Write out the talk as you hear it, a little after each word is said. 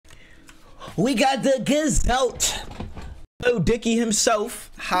We got the Gazelt. Oh, Dicky himself.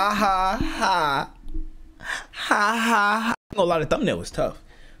 Ha ha ha. Ha ha ha. I ain't gonna lie, the thumbnail was tough.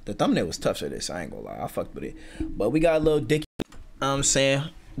 The thumbnail was tough for this. I ain't gonna lie. I fucked with it. But we got a little Dicky. You know what I'm saying?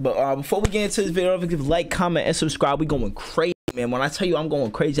 But before we get into this video, don't forget to like, comment, and subscribe. We going crazy, man. When I tell you I'm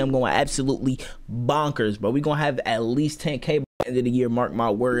going crazy, I'm going absolutely bonkers. But we gonna have at least 10K by the end of the year. Mark my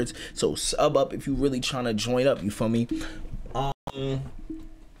words. So sub up if you really trying to join up. You feel me?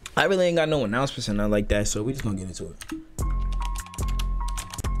 I really ain't got no announcements and nothing like that, so we just gonna get into it.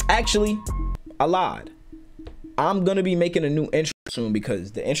 Actually, I lied. I'm gonna be making a new intro soon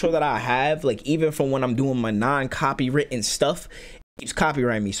because the intro that I have, like even from when I'm doing my non-copywritten stuff, it keeps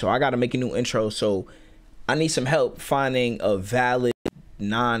copyrighting me. So I gotta make a new intro. So I need some help finding a valid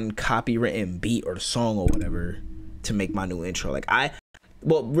non-copywritten beat or song or whatever to make my new intro. Like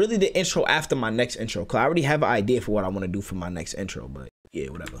well, really the intro after my next intro, because I already have an idea for what I want to do for my next intro, but yeah,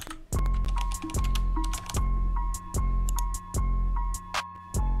 whatever.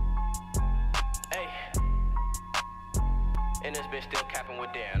 Hey, and this bitch still capping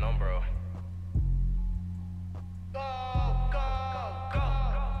with Dan on, bro.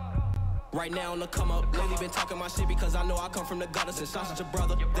 Right now on the come up, lately been talking my shit because I know I come from the gutter since I'm such a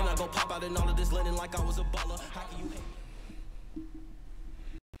brother. Then I go pop out in all of this linen like I was a baller. How can you hate?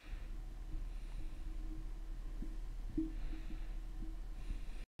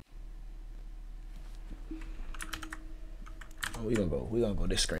 We gonna go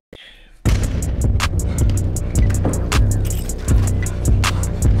this screen.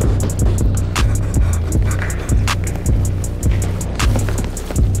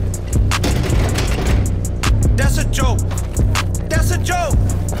 That's a joke. That's a joke.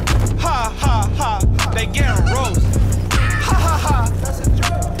 Ha ha ha. They getting roast. Ha ha ha.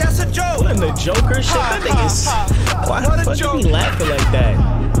 That's a joke. What in the Joker shit? That nigga is. Why the fuck is he laughing like that?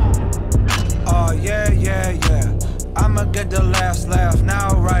 Oh yeah. I'ma get the last laugh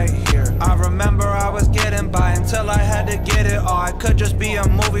now right here. I remember I was getting by until I had to get it all. I could just be a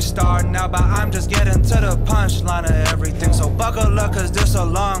movie star now, but I'm just getting to the punchline of everything. So buckle up, cause this a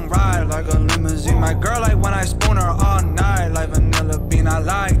long ride like a limousine. My girl like when I spoon her all night like vanilla bean. I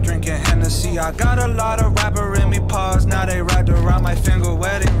like drinking Hennessy. I got a lot of rapper in me paws. Now they wrapped around my finger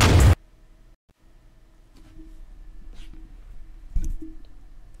wedding.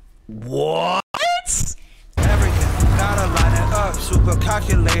 What? Gotta line it up, super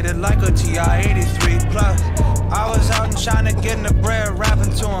calculated like a TI-83 plus. I was out in China getting the bread,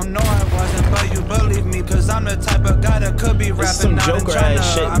 rapping to him. No, I wasn't, but you believe me, cause I'm the type of guy that could be rapping out in China.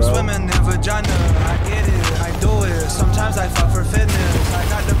 Shit, I'm swimming in vagina. I get it, I do it. Sometimes I fuck for fitness. I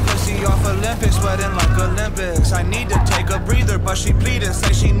got the pussy off Olympics, sweating like Olympics. I need to take a breather, but she pleaded,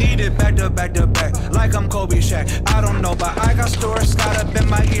 say she needed back to back to back, like I'm Kobe Shaq. I don't know, but I got Stuart Scott up in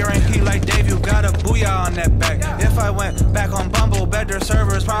my ear, and he like Dave, you got a booyah on that back. If I went back on Bumble, better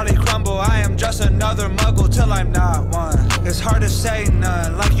servers probably crumble. I am just another muggle till I'm not one. It's hard to say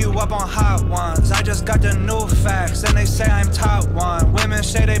none, like you up on hot ones. I just got the new facts, and they say I'm top one. Women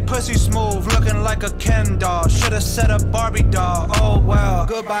say they pussy smooth, looking like a Ken doll. Should've set a Barbie doll, oh well.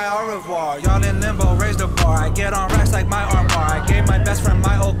 Goodbye, au revoir, y'all in limbo, raise the bar. I get on racks like my arm bar. I gave my best friend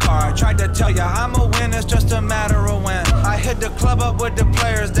my old car. I tried to tell ya I'm a win, it's just a matter of when. I hit the club up with the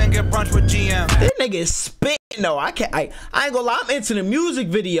players, then get brunch with GM. This nigga is spitting. No, I ain't gonna lie, I'm into the music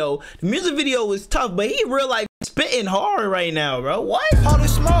video. The music video was tough, but he real life spitting hard right now, bro. What? Holy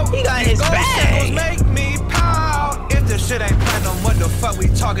smoke, he got his bag. Make me pout. If this shit ain't platinum, what the fuck we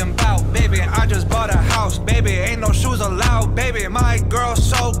talking about? Baby, I just bought a house, baby, ain't no shoes allowed, baby. My girl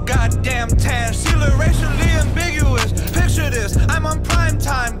so goddamn tan, she look racially ambiguous. Picture this, I'm on prime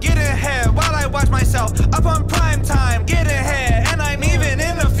time, getting head while I watch myself up on prime time, getting head. And I'm even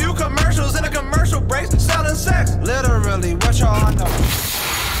in a few commercials, in a commercial breaks, selling sex. Literally, what y'all know?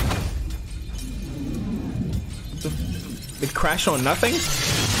 It crashed on nothing?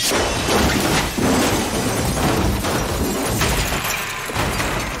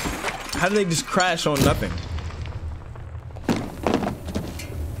 How did they just crash on nothing?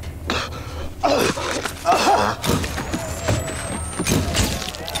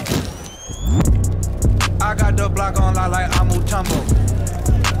 I got the block on like I'm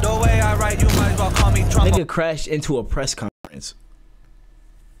Mutombo. The way I write, you might as well call me Trump. Nigga crashed into a press conference.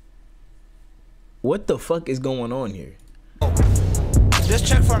 What the fuck is going on here? This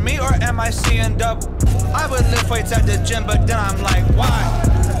check for me or am I seeing double? I would lift weights at the gym, but then I'm like, why?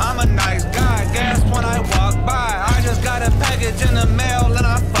 I'm a nice guy, gas when I walk by. I just got a package in the mail and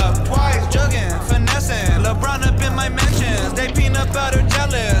I fuck twice. Jugging, finessing, LeBron up in my mentions. They peanut butter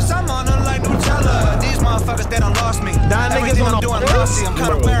jealous, I'm on them like Nutella. These motherfuckers, they done lost me. Everything I'm doing lost saucy. I'm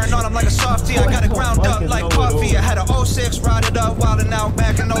kinda wearing on him like a softie. I got it ground up like coffee. I had a 06, rotted up, wildin' out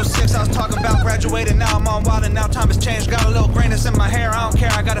back in 06. I was talking about graduating, now I'm on wildin' now. Time has changed, got a little grayness in my hair. I don't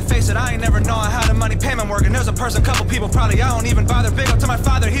care, I gotta face it. I ain't never knowing how the money payment working. There's a person, couple people probably I don't even bother. Big up to my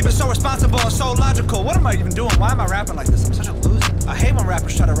father, he was so responsible and so logical. What am I even doing? Why am I rapping like this? I'm such a loser. I hate when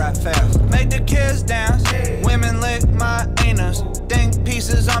rappers try to rap fast. Make the kids dance, women lick my anus. Think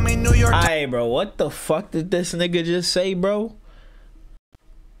pieces on me, New York. Alright, bro, what the fuck did this nigga just say, bro?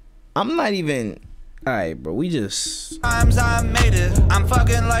 I'm not even. Alright, bro, we just. Times I made it. I'm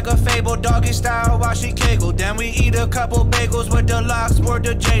fucking like a fable, doggy style while she kegel. Then we eat a couple bagels with the locks, word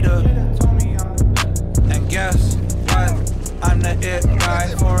to Jada. And guess what? I'm the it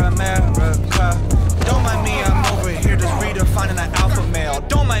guy for America. Don't mind me, I'm over here just redefining an alpha male.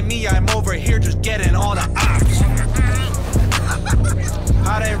 Don't mind me, I'm over here just getting all the ops.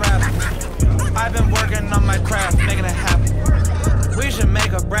 How they rap? I've been working on my craft, making it happen. We should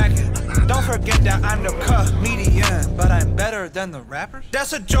make a bracket. Don't forget that I'm the comedian, but I'm better than the rappers.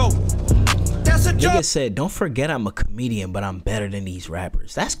 That's a joke. That's a joke. Nigga said, don't forget I'm a comedian, but I'm better than these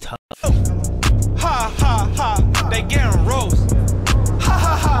rappers. That's tough. Ha ha ha, they getting roast. Ha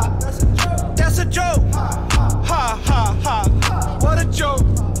ha ha, that's a joke. Ha ha ha, what a joke.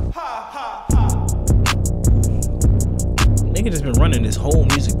 Ha ha ha. Nigga just been running this whole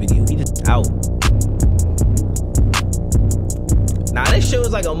music video. He just out. Nah, this shit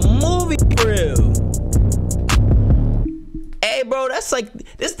was like a movie for real. Hey, bro, that's like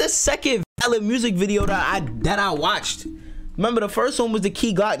this the second valid music video that I watched. Remember the first one was the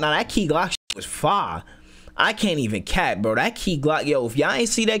Key Glock. Now that Key Glock shit was fire. I can't even cap, bro. That Key Glock, yo, if y'all ain't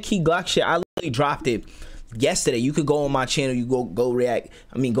see that Key Glock shit, I literally dropped it yesterday. You could go on my channel, you go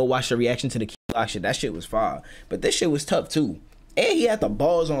watch the reaction to the Key Glock shit. That shit was fire. But this shit was tough too. And he had the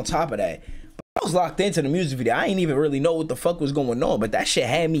balls on top of that. But I was locked into the music video. I ain't even really know what the fuck was going on, but that shit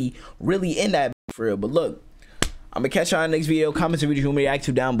had me really in that for real. But look, I'm gonna catch y'all in the next video. Comment the video you want me to react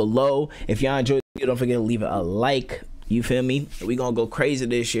to down below. If y'all enjoyed the video, don't forget to leave it a like. You feel me? We gonna go crazy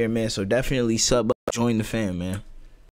this year, man. So definitely sub up, join the fam, man.